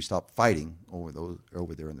home and we stop fighting over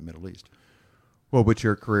there in the Middle East. Well, with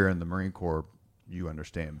your career in the Marine Corps, you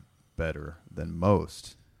understand better than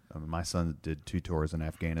most. I mean, my son did 2 tours in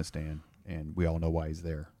Afghanistan, and we all know why he's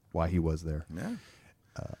there, why he was there. Yeah.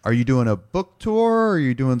 Are you doing a book tour? Are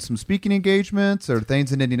you doing some speaking engagements or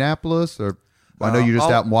things in Indianapolis? Or I know you're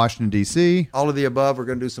just out in Washington, D.C. All of the above. We're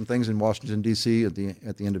going to do some things in Washington, D.C. at the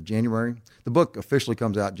end of January. The book officially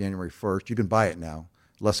comes out January 1st. You can buy it now.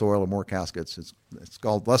 Less Oil or More Caskets. It's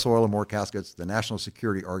called Less Oil or More Caskets, The National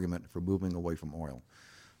Security Argument for Moving Away from Oil.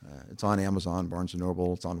 It's on Amazon, Barnes &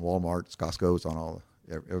 Noble. It's on Walmart. It's Costco. It's on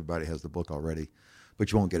everybody has the book already.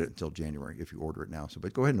 But you won't get it until January if you order it now.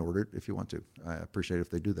 But go ahead and order it if you want to. I appreciate it if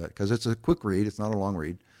they do that, because it's a quick read. It's not a long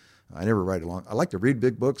read. I never write long. I like to read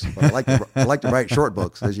big books, but I like to write short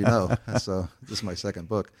books, as you know. So this is my second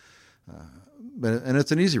book. And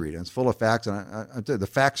it's an easy read. And it's full of facts. And I tell you, the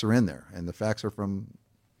facts are in there. And the facts are from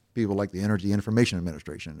people like the Energy Information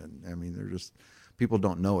Administration. And I mean, they're just, people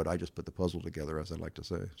don't know it. I just put the puzzle together, as I like to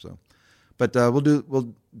say. So. But we're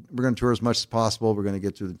going to tour as much as possible. We're going to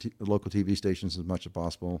get to the local TV stations as much as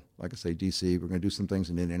possible. Like I say, D.C. We're going to do some things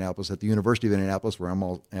in Indianapolis, at the University of Indianapolis, where I'm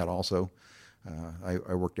at also.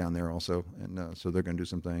 I work down there also, and so they're going to do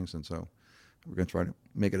some things. And so we're going to try to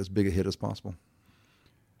make it as big a hit as possible.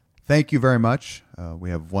 Thank you very much. We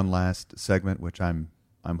have one last segment, which I'm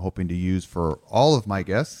hoping to use for all of my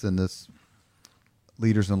guests in this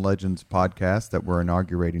Leaders and Legends podcast that we're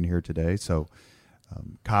inaugurating here today. So.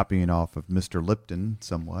 Copying off of Mr. Lipton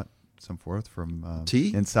some forth from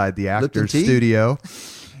inside the actor's studio.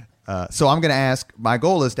 So I'm going to ask, my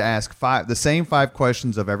goal is to ask the same 5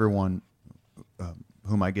 questions of everyone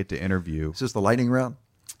whom I get to interview. Is this the lightning round?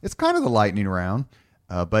 It's kind of the lightning round,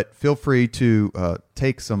 but feel free to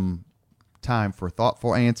take some time for a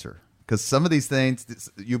thoughtful answer, because some of these things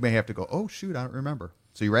you may have to go, oh, shoot, I don't remember.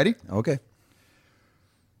 So you ready? Okay.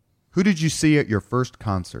 Who did you see at your first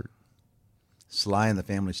concert? Sly and the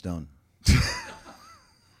Family Stone.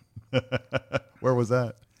 Where was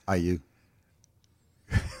that? IU.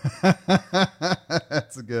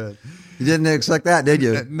 That's good. You didn't expect that, did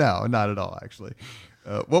you? No, not at all, actually.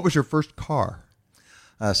 What was your first car?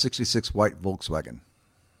 66 white Volkswagen.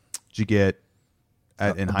 Did you get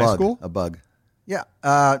in high school? A Bug. Yeah.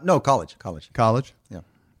 No, college. College? Yeah.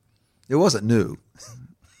 It wasn't new.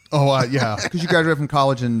 Oh, yeah. Because you graduated from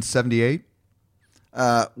college in 78?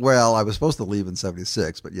 Well, I was supposed to leave in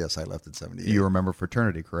 76, but yes, I left in 78. You remember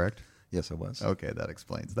fraternity, correct? Yes, I was. Okay, that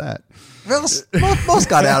explains that. Well, most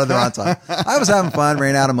got out of there on time. I was having fun,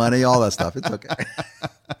 ran out of money, all that stuff. It's okay.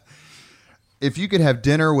 If you could have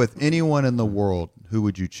dinner with anyone in the world, who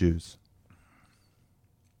would you choose?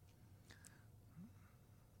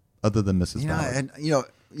 Other than Mrs. Ballard.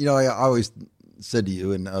 And I always said to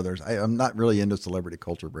you and others, I'm not really into celebrity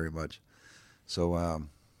culture very much. So,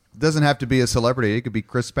 it doesn't have to be a celebrity. It could be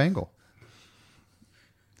Chris Spangle.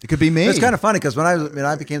 It could be me. It's kind of funny because when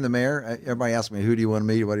I became the mayor, everybody asked me, who do you want to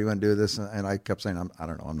meet? What do you want to do with this? And I kept saying, I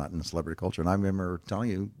don't know. I'm not in the celebrity culture. And I remember telling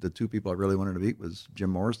you the 2 people I really wanted to meet was Jim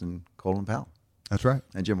Morris and Colin Powell. That's right.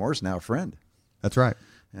 And Jim Morris is now a friend. That's right.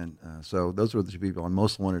 And so those were the 2 people I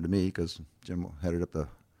most wanted to meet, because Jim headed up the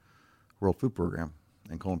World Food Program.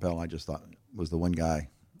 And Colin Powell, I just thought, was the one guy,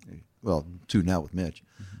 well, 2 now with Mitch,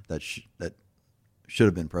 that should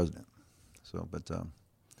have been president. So, but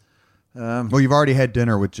well, you've already had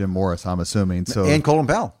dinner with Jim Morris, I'm assuming. So and Colin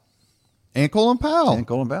Powell. And Colin Powell. And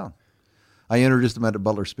Colin Powell. I introduced him at the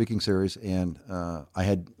Butler Speaking Series, and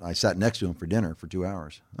I sat next to him for dinner for 2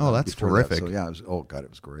 hours. Oh, that's terrific. So yeah, it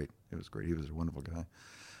was great. It was great. He was a wonderful guy.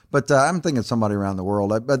 But I'm thinking somebody around the world.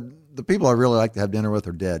 But the people I really like to have dinner with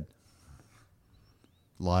are dead.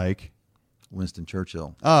 Like Winston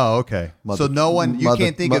Churchill. Oh, okay. So no one, you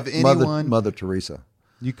can't think of anyone. Mother Teresa.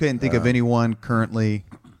 You couldn't think of anyone currently.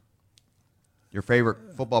 Your favorite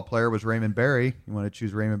football player was Raymond Berry. You want to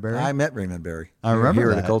choose Raymond Berry? I met Raymond Berry. I remember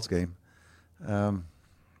here at a Colts game. God,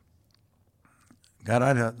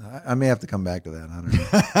 I may have to come back to that. I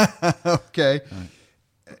don't know. Okay.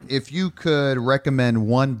 If you could recommend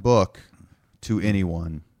one book to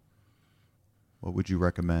anyone, what would you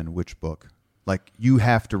recommend? Which book? Like, you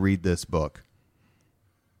have to read this book,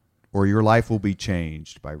 or your life will be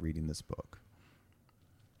changed by reading this book.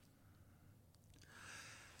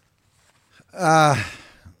 You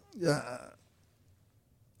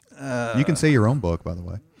can say your own book, by the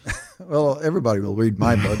way. Well, everybody will read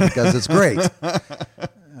my book because it's great.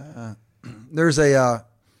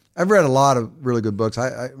 I've read a lot of really good books.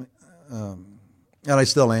 And I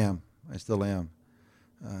still am.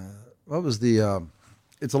 What was the?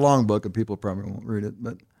 It's a long book, and people probably won't read it.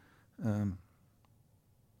 But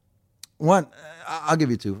one, I'll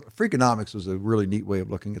give you two. Freakonomics was a really neat way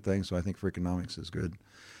of looking at things, so I think Freakonomics is good.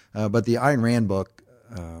 But the Ayn Rand book,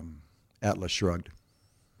 Atlas Shrugged.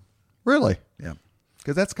 Really? Yeah.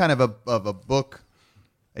 Because that's kind of a book,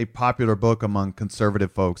 a popular book among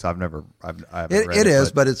conservative folks. I haven't read it. It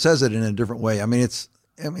is, but it says it in a different way. I mean, it's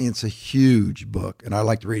a huge book, and I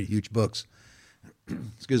like to read huge books.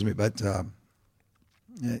 Excuse me, but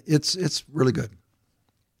it's really good.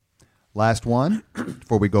 Last one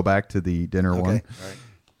before we go back to the dinner one. All right.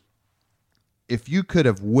 If you could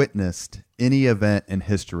have witnessed any event in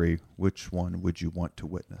history, which one would you want to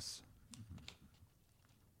witness?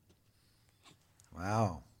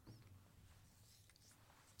 Wow.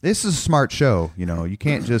 This is a smart show. You know, you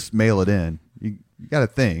can't just mail it in. You got to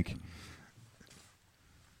think.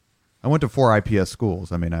 I went to 4 IPS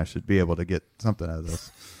schools. I mean, I should be able to get something out of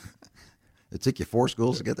this. It took you 4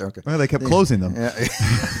 schools to get there. Okay. Well, they kept closing them. Yeah.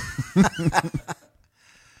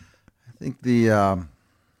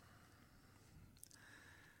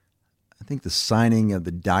 I think the signing of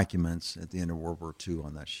the documents at the end of World War II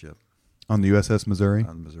on that ship. On the USS Missouri?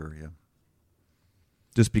 On the Missouri, yeah.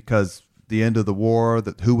 Just because the end of the war,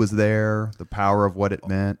 who was there, the power of what it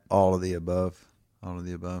meant? All of the above.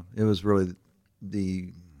 It was really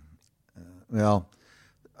well,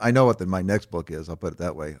 I know what my next book is. I'll put it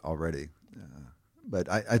that way already. But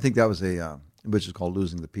I think that was which is called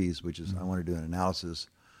Losing the Peace, which is I want to do an analysis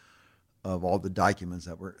of all the documents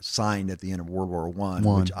that were signed at the end of World War I,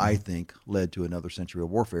 which I think led to another century of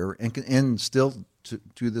warfare and still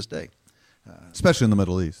to this day. Especially in the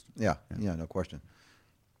Middle East. Yeah, no question.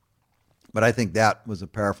 But I think that was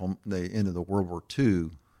the end of the World War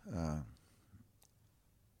II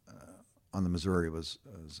on the Missouri was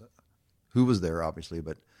who was there, obviously,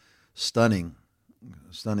 but stunning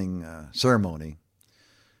ceremony,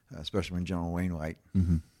 especially when General Wainwright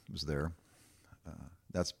was there.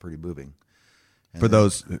 That's pretty moving. And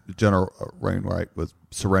those, General Wainwright was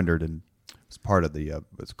surrendered and was part of the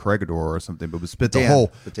was Corregidor or something, but was spent the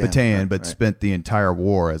whole battalion, but spent the entire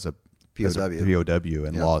war as a POW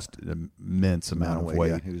and lost an immense amount of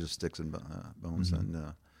weight. Yeah, he was just sticks and bones.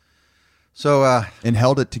 And and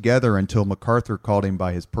held it together until MacArthur called him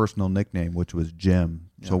by his personal nickname, which was Jim.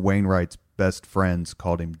 Yeah. So Wainwright's best friends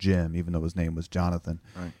called him Jim, even though his name was Jonathan.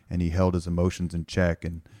 Right. And he held his emotions in check.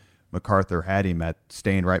 And MacArthur had him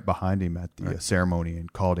staying right behind him at the ceremony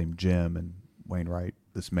and called him Jim. And Wainwright,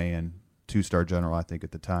 this man, 2-star general, I think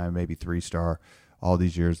at the time, maybe 3-star, all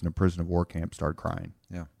these years in a prison of war camp, started crying.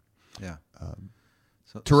 Yeah.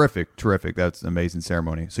 Terrific. That's an amazing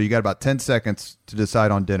ceremony. So you got about 10 seconds to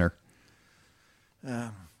decide on dinner.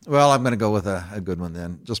 Well, I'm going to go with a good one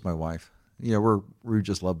then. Just my wife. We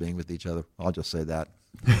just love being with each other. I'll just say that.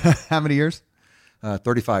 How many years?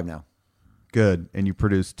 35 now. Good. And you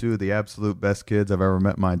produced 2 of the absolute best kids I've ever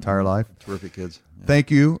met in my entire life. Terrific kids. Yeah.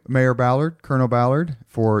 Thank you, Mayor Ballard, Colonel Ballard,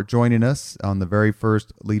 for joining us on the very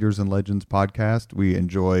first Leaders and Legends podcast. We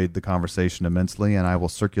enjoyed the conversation immensely, and I will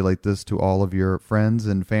circulate this to all of your friends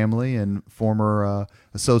and family and former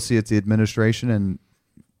associates of the administration. And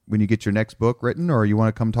when you get your next book written or you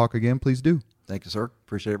want to come talk again, please do. Thank you, sir.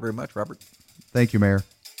 Appreciate it very much, Robert. Thank you, Mayor.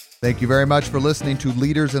 Thank you very much for listening to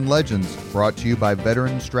Leaders and Legends, brought to you by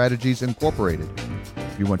Veteran Strategies Incorporated.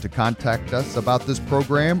 If you want to contact us about this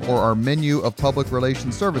program or our menu of public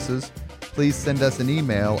relations services, please send us an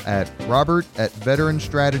email at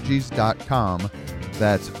robert@veteranstrategies.com.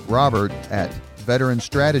 That's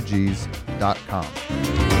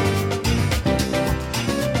robert@veteranstrategies.com.